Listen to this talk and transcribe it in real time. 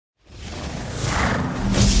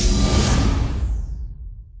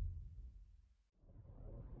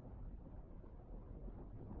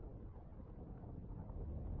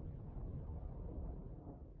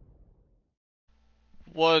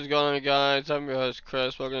What is going on, guys? I'm your host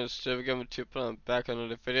Chris. Welcome to Civic Gamer 2. I'm back on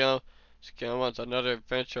another video. Just getting on to another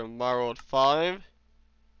adventure in Mario World 5.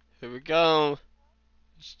 Here we go.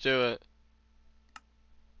 Let's do it.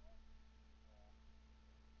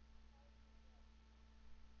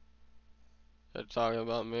 They're talking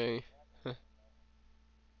about me.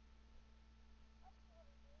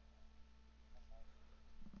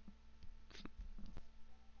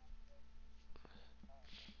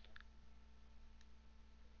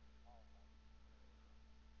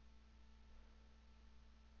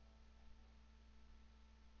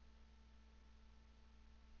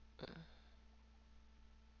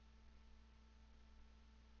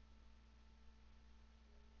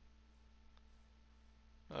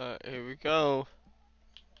 Alright, here we go.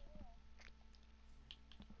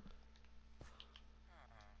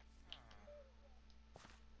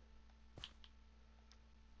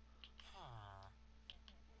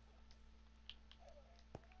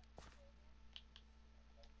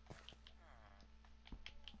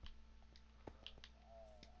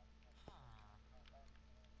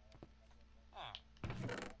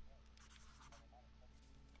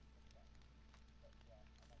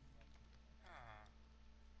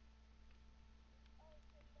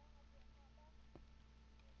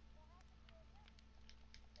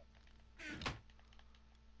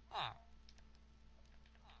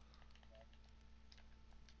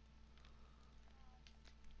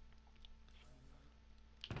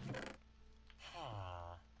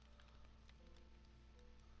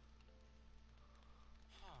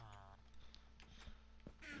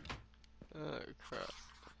 Oh crap.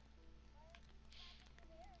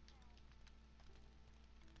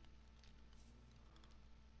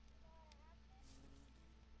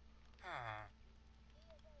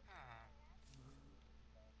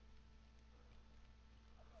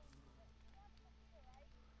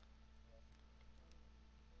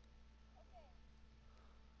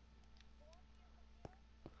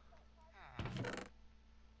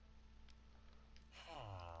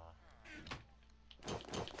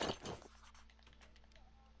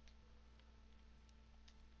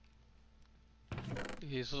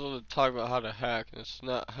 He's supposed to talk about how to hack, and it's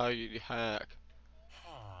not how you hack.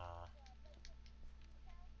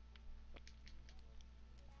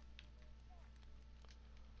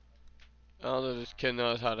 I don't know if this kid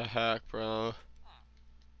knows how to hack, bro.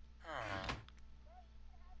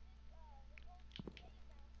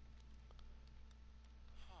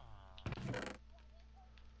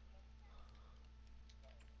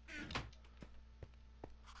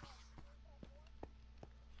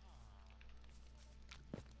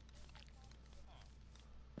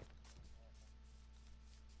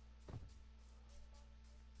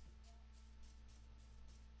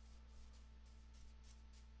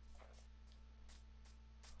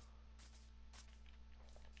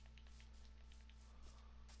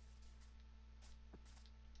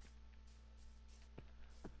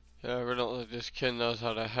 Yeah, I really don't think this kid knows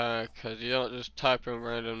how to hack, cause you don't just type in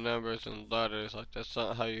random numbers and letters, like that's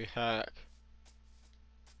not how you hack.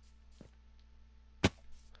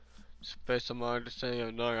 Just based on my understanding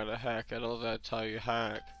of knowing how to hack, I don't know that's how you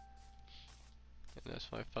hack. And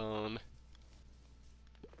that's my phone.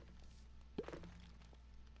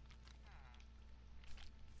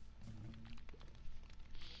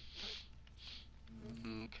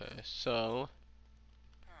 Okay, so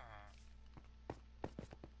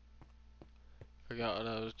forgot what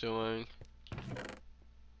I was doing.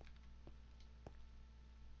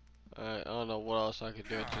 Alright, I don't know what else I could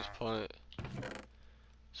do at this point.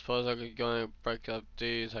 Suppose I could go and break up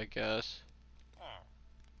these, I guess.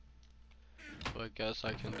 So I guess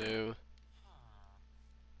I can do.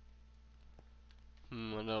 I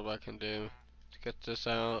know what I can do. To get this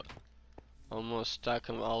out, I'm gonna stack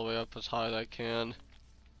them all the way up as high as I can.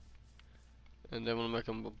 And then we'll make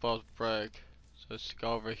them both break. So let's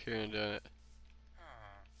go over here and do it.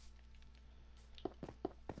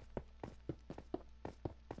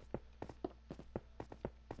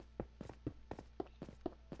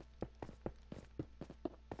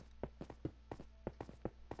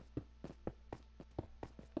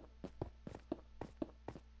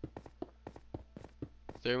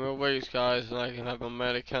 Three more weeks, guys, and I can have my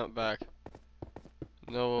main account back.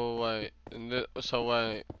 No, wait. So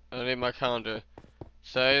wait. I need my calendar.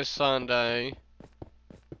 Today is Sunday.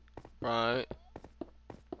 Right.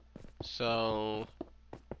 So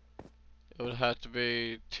it would have to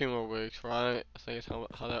be 2 more weeks, right? I think it's how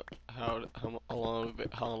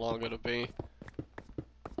long it'll be.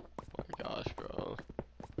 Oh my gosh, bro.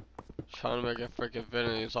 Trying to make a freaking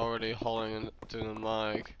video, he's already hauling into the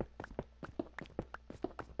mic.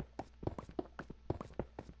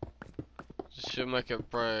 This should make it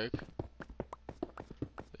break.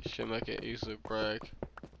 They should make it easily break.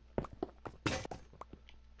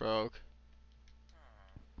 Broke.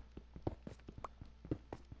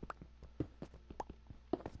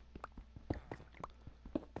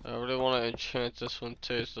 I really want to enchant this one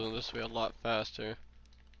too, so this will be a lot faster.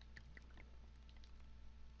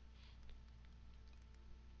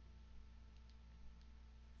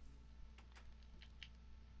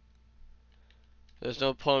 There's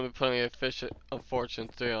no point in putting a fortune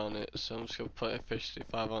 3 on it, so I'm just gonna put efficiency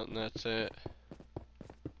 5 on it and that's it.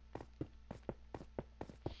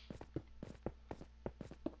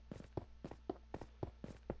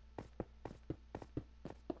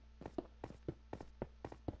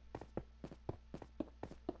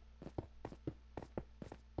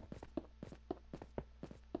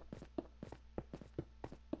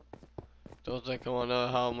 Don't think I wanna know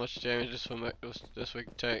how much damage this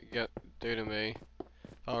would do to me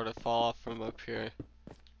if I were to fall off from up here.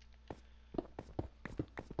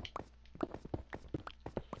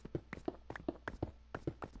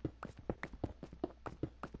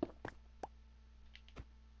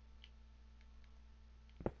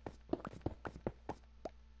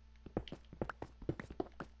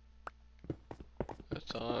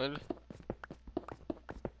 That's odd.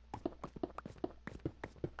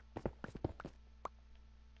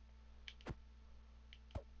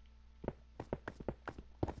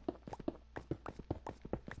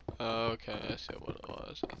 Okay, I see what it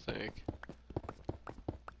was, I think.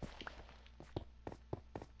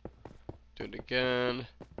 Do it again.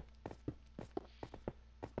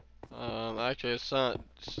 Actually it's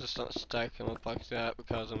just not stacking up like that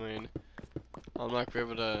because I mean, I'm not gonna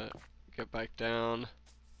be able to get back down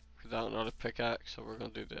without another pickaxe, so we're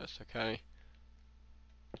gonna do this, okay?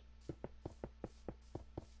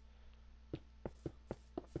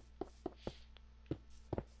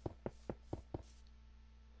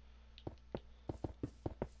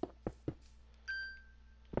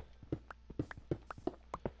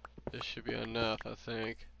 This should be enough, I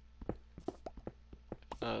think.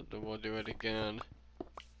 Then we'll do it again.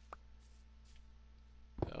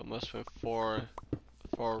 It must have been four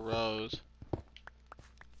rows.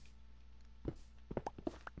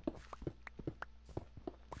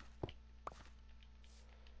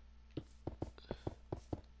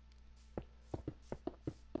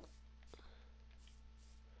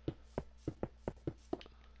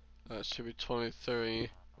 That should be 23.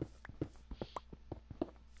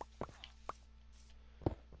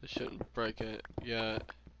 It shouldn't break it yet.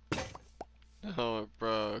 No, it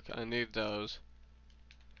broke. I need those.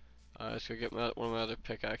 Let's go get one of my other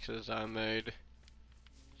pickaxes I made.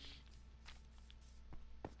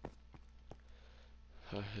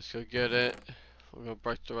 Let's go get it. We're gonna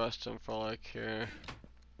break the rest of them for like here.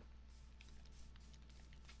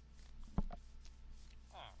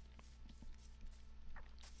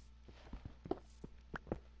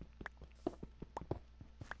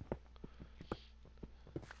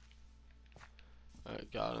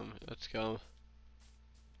 Alright, got him. Let's go.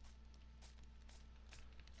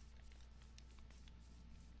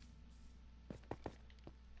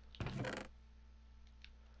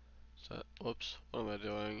 So, whoops, what am I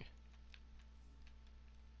doing?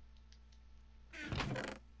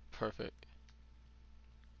 Perfect.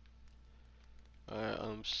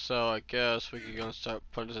 Alright, so I guess we can go and start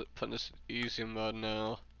putting this in easy mode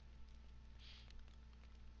now.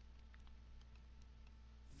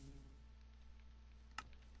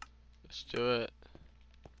 Let's do it.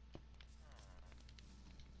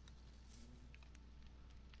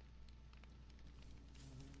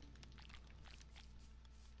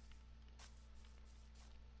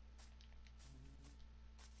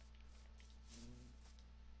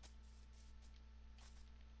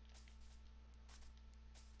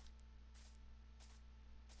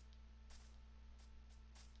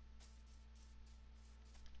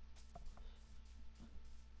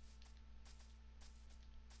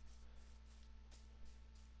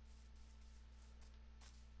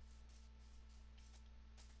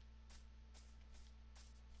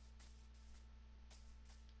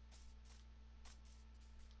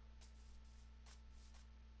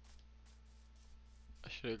 I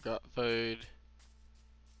should have got food.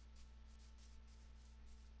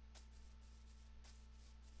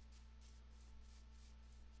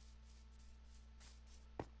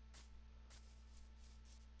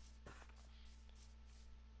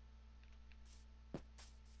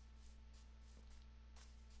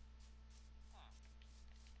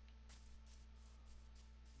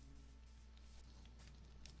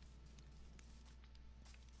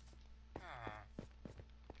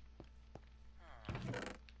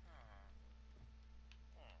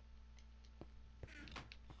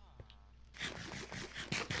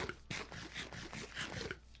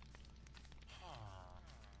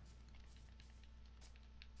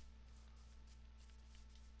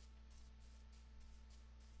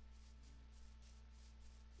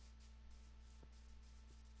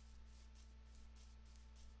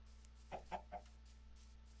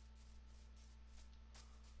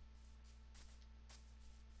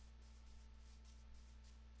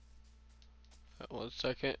 1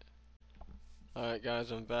 second. Alright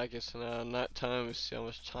guys, I'm back. It's now night time. You see how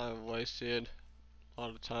much time I wasted. A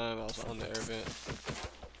lot of time I was on the air vent.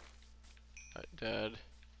 Alright, dead.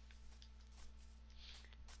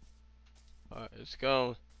 Alright, let's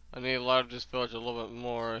go. I need to light up this village a little bit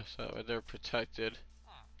more so that way they're protected.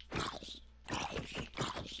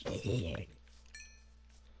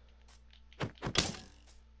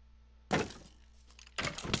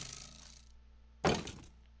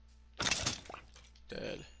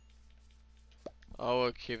 Dead. I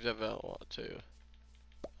will keep that, but I don't want to.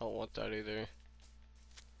 I don't want that either.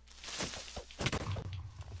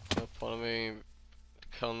 No point of me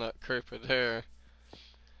killing that creeper there.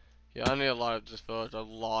 Yeah, I need to light up this village a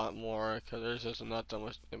lot more because there's just not that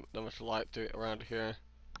much light around here.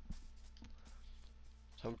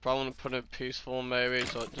 So I'm probably gonna put it peaceful maybe,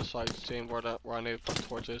 so it just like seeing where I need to put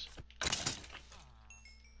torches.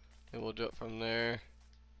 And we'll do it from there.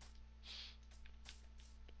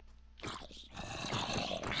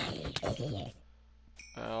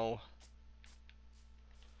 Ow.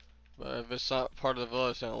 But if it's not part of the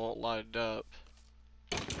village, then it won't light it up.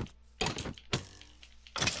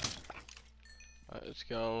 Alright, let's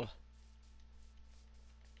go.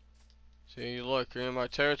 See, look, you're in my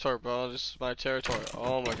territory, bro. This is my territory.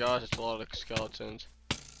 Oh my gosh, it's a lot of skeletons.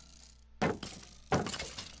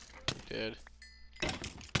 Did.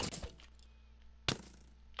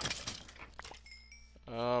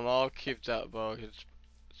 I'll keep that bow. It's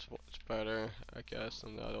better, I guess,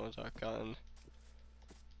 than the other ones I've gotten.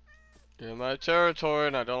 You're in my territory,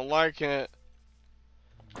 and I don't like it.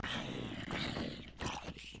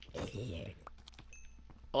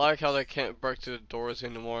 I like how they can't break through the doors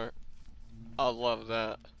anymore. I love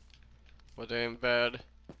that. But they're in bed.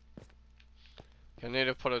 I need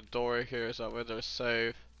to put a door here so that way they're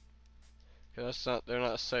safe. Cause they're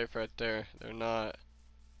not safe right there. They're not.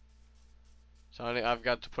 So I've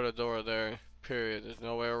got to put a door there. Period. There's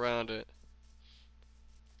no way around it.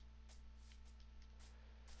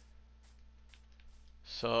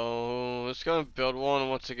 So let's go and build one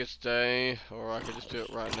once it gets day, or I could just do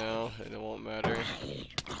it right now and it won't matter.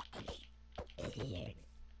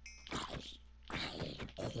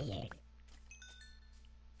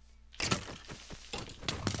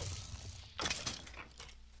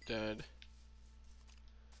 Dead.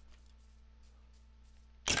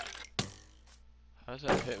 How does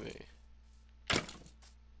that hit me?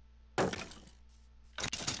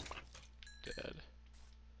 Dead.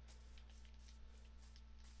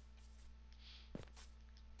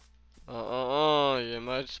 You're in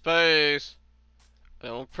my space. I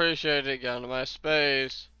don't appreciate it. Get out of my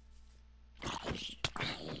space.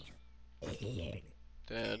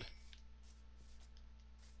 Dead.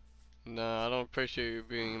 No, I don't appreciate you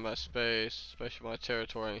being in my space, especially my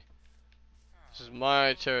territory. This is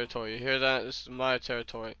my territory. You hear that? This is my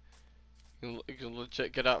territory. You can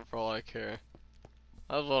legit get out for all I care.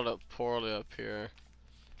 I load up poorly up here.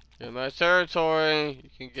 You're in my territory. You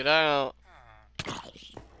can get out.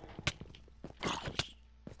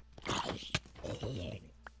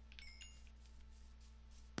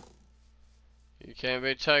 You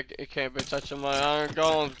can't be touching my iron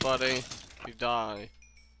golems, buddy. You die.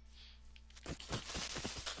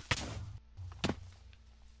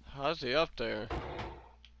 How's he up there?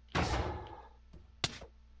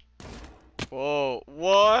 Whoa,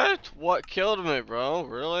 what? What killed me, bro?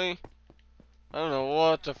 Really? I don't know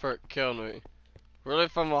what the frick killed me. Really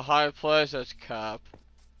from a high place? That's cap.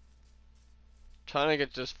 Trying to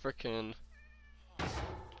get this frickin'.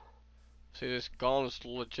 See, this golem's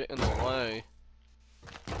legit in the way.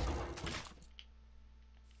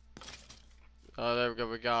 Oh, there we go,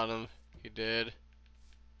 we got him. He did.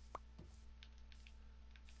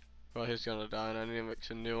 Well, he's gonna die, and I need to make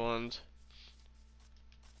some new ones.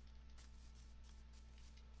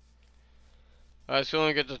 Alright, so let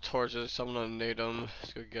me get the torches. I'm gonna need them.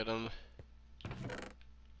 Let's go get them. I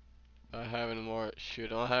don't have any more.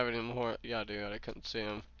 Shoot, I don't have any more. Yeah, dude, I couldn't see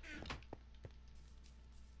him.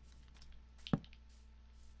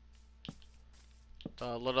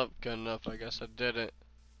 Lit up good enough. I guess I did it.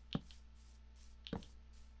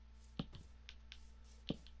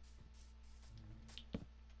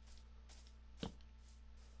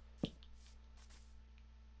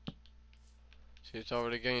 See, it's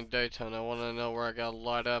already getting daytime. I want to know where I gotta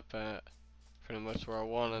light up at. Pretty much where I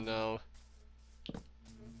want to know.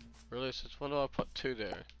 Really, since when do I put 2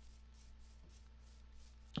 there?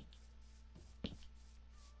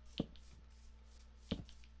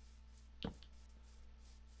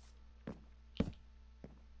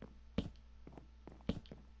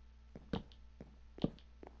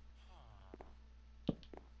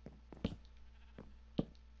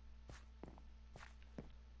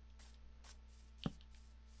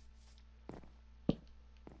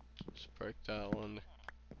 break that one.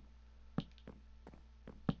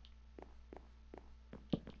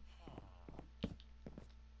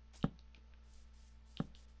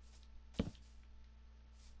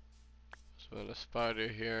 Let's put a spider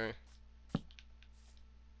here.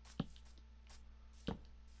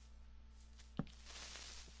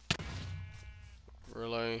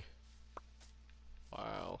 Really?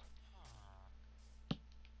 Wow.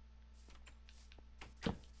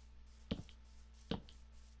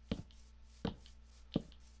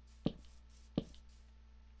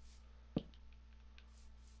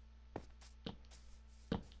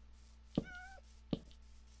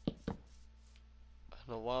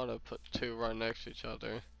 I don't know why they put two right next to each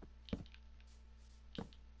other.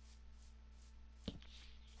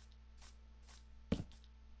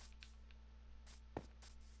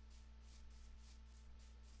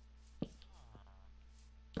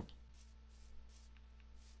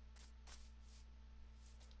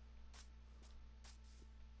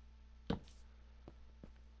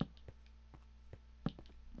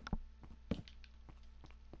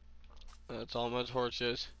 That's all my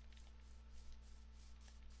torches.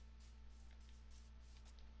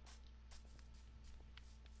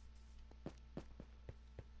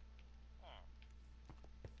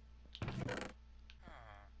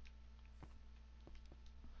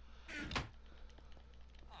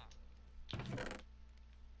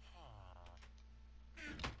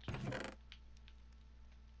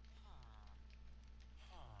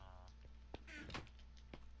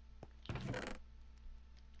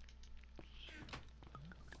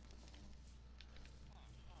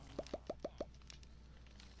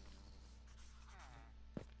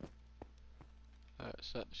 Alright,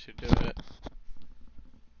 so that should do it.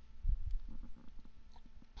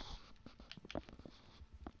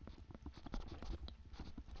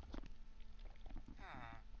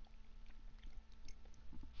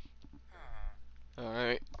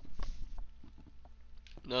 Alright.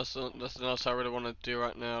 Nothing else I really want to do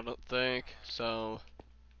right now, I don't think. So,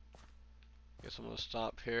 guess I'm gonna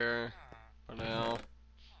stop here for now.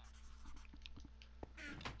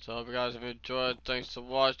 So, I hope you guys have enjoyed. Thanks for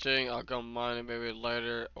watching. I'll go mining maybe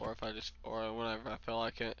later, or whenever I feel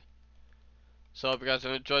like it. So, I hope you guys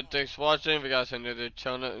have enjoyed. Thanks for watching. If you guys are new to the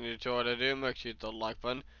channel and you enjoy what I do, make sure you hit the like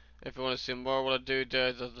button. If you want to see more of what I do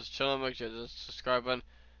to this channel, make sure you hit the subscribe button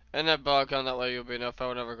and that bell icon. That way you'll be notified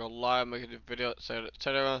whenever I go live, make a new video,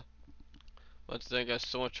 etc. Once again, guys,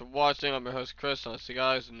 so much for watching. I'm your host, Chris, and I'll see you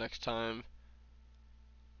guys next time.